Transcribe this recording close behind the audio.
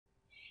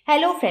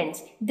Hello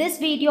friends, this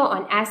video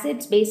on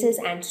acids, bases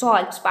and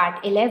salts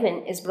part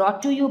 11 is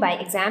brought to you by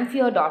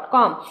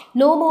examfear.com.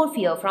 No more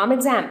fear from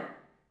exam.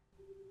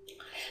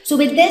 So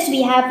with this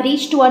we have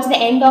reached towards the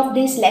end of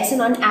this lesson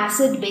on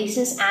acid,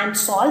 bases and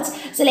salts.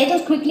 So let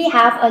us quickly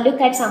have a look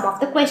at some of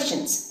the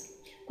questions.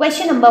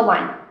 Question number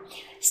 1.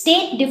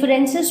 State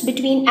differences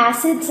between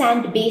acids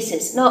and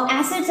bases. Now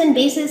acids and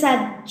bases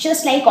are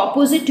just like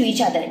opposite to each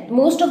other.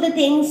 Most of the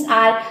things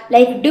are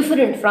like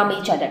different from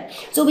each other.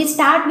 So we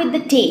start with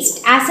the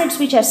taste. Acids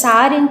which are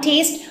sour in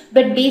taste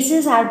but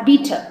bases are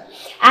bitter.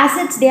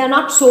 Acids, they are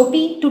not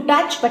soapy to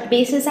touch but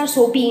bases are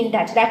soapy in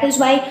touch. That is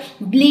why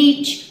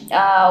bleach,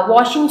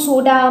 washing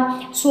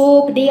soda,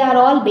 soap, they are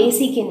all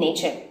basic in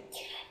nature.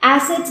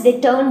 Acids,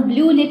 they turn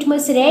blue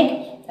litmus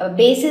red.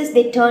 Bases,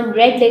 they turn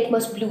red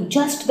litmus blue.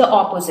 Just the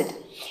opposite.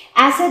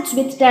 Acids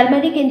with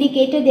turmeric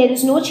indicator, there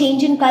is no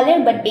change in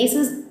color, but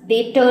bases,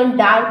 they turn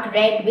dark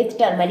red with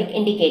turmeric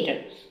indicator.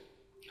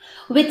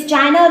 With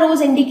China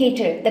rose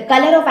indicator, the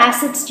color of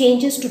acids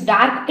changes to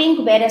dark pink,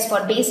 whereas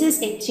for bases,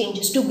 it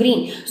changes to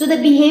green. So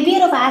the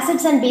behavior of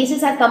acids and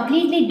bases are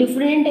completely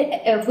different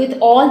with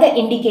all the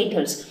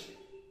indicators.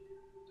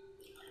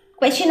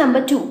 Question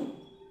number 2.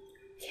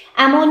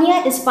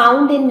 Ammonia is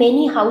found in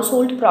many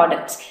household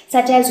products,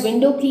 such as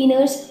window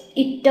cleaners.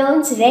 It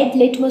turns red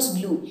litmus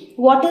blue.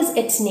 What is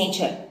its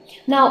nature?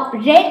 Now,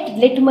 red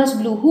litmus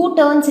blue. Who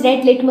turns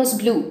red litmus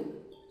blue?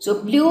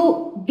 So,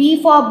 blue, B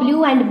for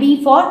blue and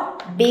B for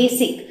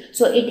basic.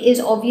 So, it is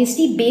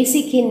obviously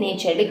basic in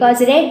nature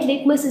because red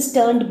litmus is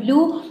turned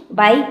blue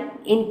by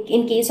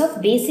in case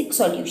of basic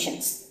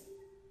solutions.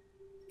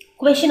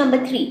 Question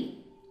number 3.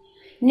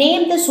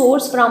 Name the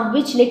source from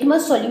which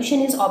litmus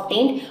solution is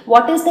obtained.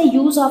 What is the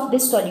use of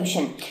this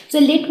solution? So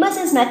litmus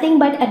is nothing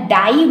but a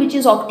dye which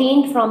is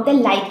obtained from the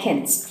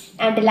lichens.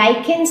 And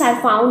lichens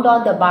are found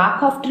on the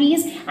bark of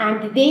trees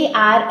and they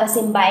are a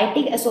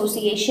symbiotic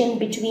association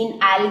between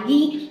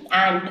algae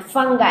and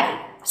fungi.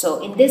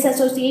 So in this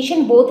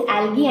association, both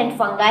algae and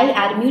fungi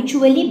are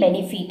mutually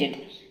benefited.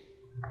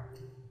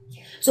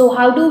 So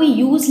how do we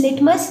use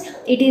litmus?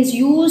 It is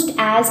used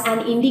as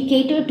an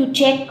indicator to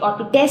check or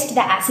to test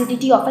the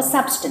acidity of a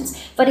substance.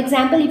 For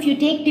example, if you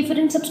take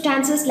different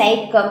substances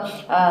like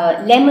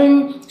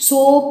lemon,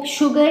 soap,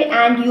 sugar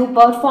and you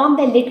perform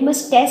the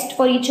litmus test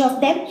for each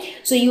of them,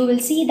 so you will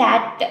see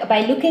that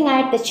by looking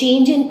at the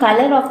change in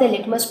color of the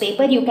litmus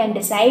paper, you can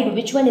decide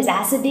which one is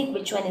acidic,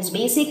 which one is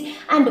basic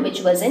and which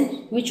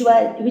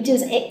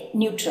is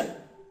neutral.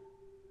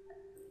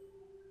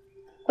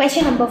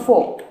 Question number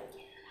 4.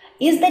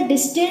 Is the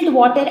distilled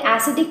water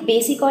acidic,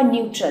 basic or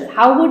neutral?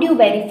 How would you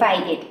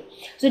verify it?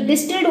 So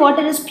distilled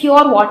water is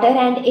pure water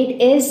and it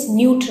is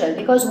neutral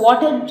because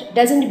water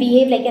doesn't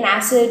behave like an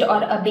acid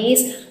or a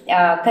base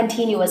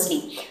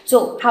continuously.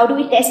 So how do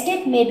we test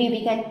it? Maybe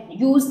we can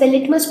use the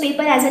litmus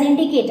paper as an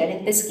indicator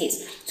in this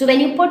case. So when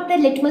you put the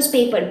litmus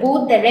paper,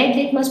 both the red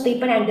litmus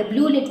paper and the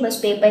blue litmus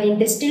paper in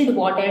distilled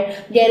water,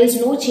 there is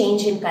no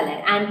change in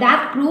color and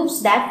that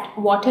proves that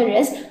water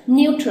is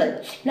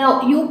neutral.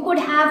 Now you could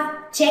have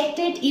checked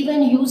it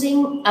even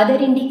using other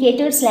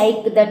indicators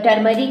like the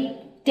turmeric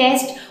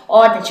test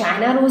or the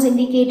China rose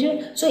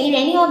indicator. So in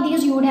any of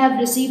these you would have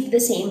received the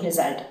same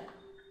result.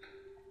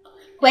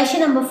 Question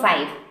number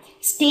 5.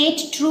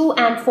 State true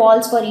and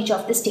false for each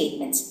of the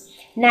statements.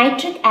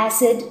 Nitric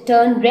acid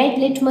turn red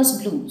litmus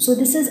blue. So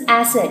this is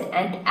acid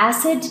and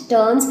acid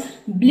turns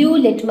blue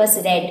litmus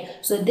red.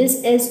 So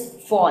this is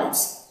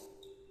false.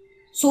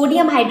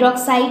 Sodium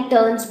hydroxide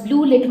turns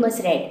blue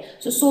litmus red.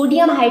 So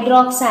sodium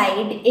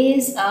hydroxide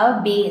is a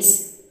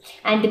base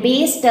and the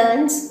base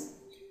turns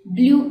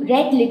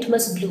red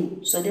litmus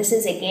blue. So this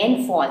is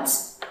again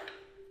false.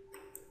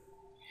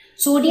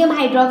 Sodium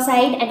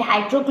hydroxide and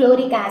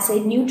hydrochloric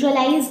acid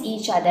neutralize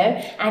each other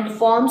and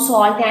form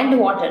salt and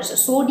water. So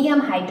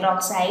sodium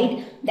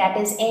hydroxide, that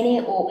is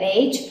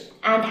NaOH,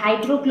 and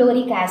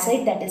hydrochloric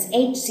acid, that is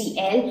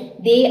HCl,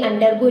 they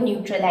undergo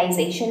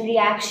neutralization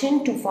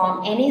reaction to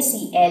form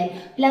NaCl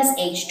plus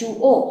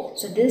H2O.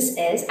 So this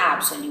is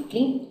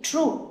absolutely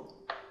true.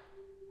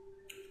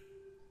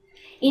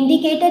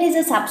 Indicator is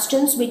a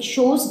substance which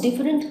shows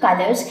different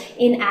colors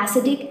in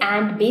acidic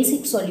and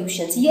basic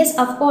solutions. Yes,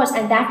 of course,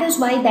 and that is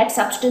why that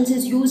substance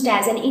is used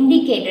as an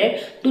indicator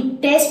to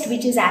test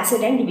which is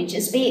acid and which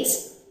is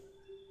base.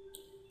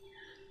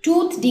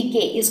 Tooth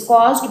decay is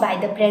caused by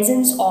the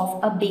presence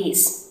of a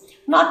base.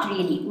 Not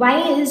really.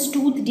 Why does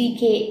tooth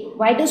decay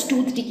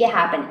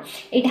happen?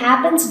 It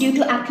happens due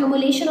to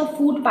accumulation of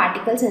food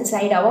particles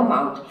inside our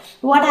mouth.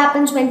 What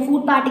happens when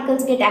food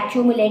particles get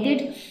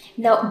accumulated?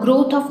 Now,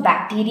 growth of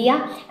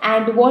bacteria.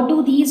 And what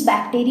do these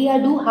bacteria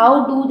do?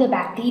 How do the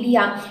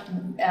bacteria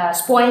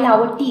spoil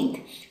our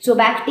teeth? So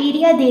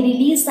bacteria, they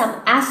release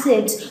some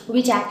acids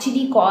which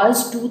actually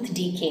cause tooth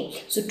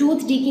decay. So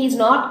tooth decay is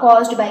not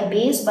caused by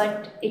base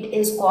but it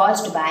is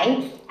caused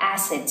by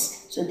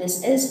acids. So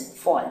this is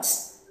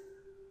false.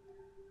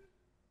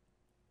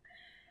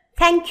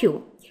 Thank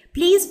you.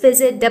 Please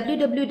visit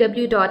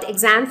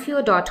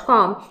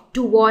www.examfear.com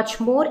to watch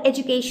more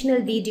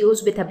educational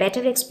videos with a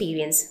better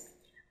experience.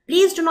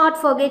 Please do not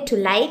forget to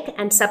like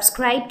and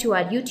subscribe to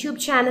our YouTube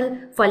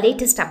channel for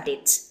latest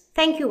updates.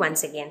 Thank you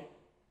once again.